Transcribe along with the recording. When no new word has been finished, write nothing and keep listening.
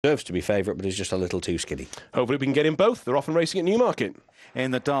Deserves to be favourite, but is just a little too skinny. Hopefully we can get in both. They're off and racing at Newmarket.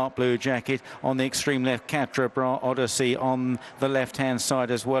 In the dark blue jacket, on the extreme left, Quatre Bras Odyssey on the left-hand side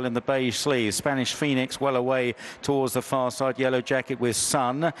as well in the beige sleeves. Spanish Phoenix well away towards the far side, yellow jacket with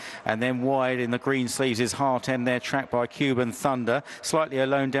Sun, and then wide in the green sleeves is Heartem there, tracked by Cuban Thunder. Slightly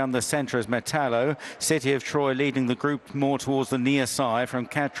alone down the centre is Metallo. City of Troy leading the group more towards the near side from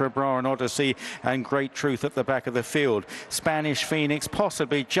Quatre Bras and Odyssey, and Great Truth at the back of the field. Spanish Phoenix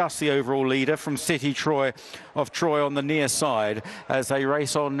possibly just the overall leader from City of Troy on the near side as they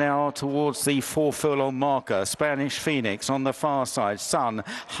race on now towards the 4 furlong marker. Spanish Phoenix on the far side. Sun,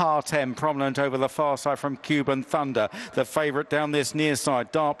 Heartem prominent over the far side from Cuban Thunder. The favourite down this near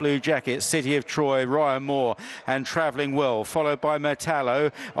side, dark blue jacket, City of Troy, Ryan Moore, and Travelling Well, followed by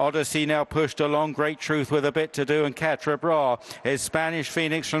Metallo. Odyssey now pushed along. Great Truth with a bit to do, and Quatre Bras is Spanish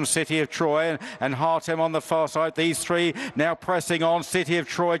Phoenix from City of Troy, and Heartem on the far side. These three now pressing on. City of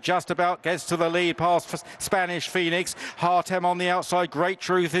Troy just about gets to the lead past Spanish Phoenix. Heartem on the outside. Great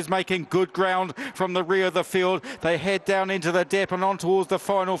Truth is making good ground from the rear of the field. They head down into the dip and on towards the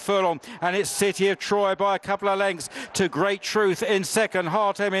final furlong, and it's City of Troy by a couple of lengths to Great Truth in second,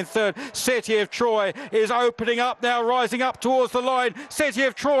 Heartem in third. City of Troy is opening up now, rising up towards the line. City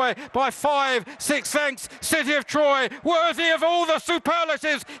of Troy by 5-6 lengths. City of Troy worthy of all the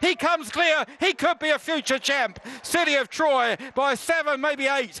superlatives. He comes clear. He could be a future champ. City of Troy by 7, maybe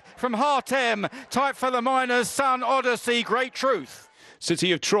 8 from Heartem. Tight for the minors, Sun, Odyssey, Great Truth.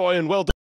 City of Troy, and well done.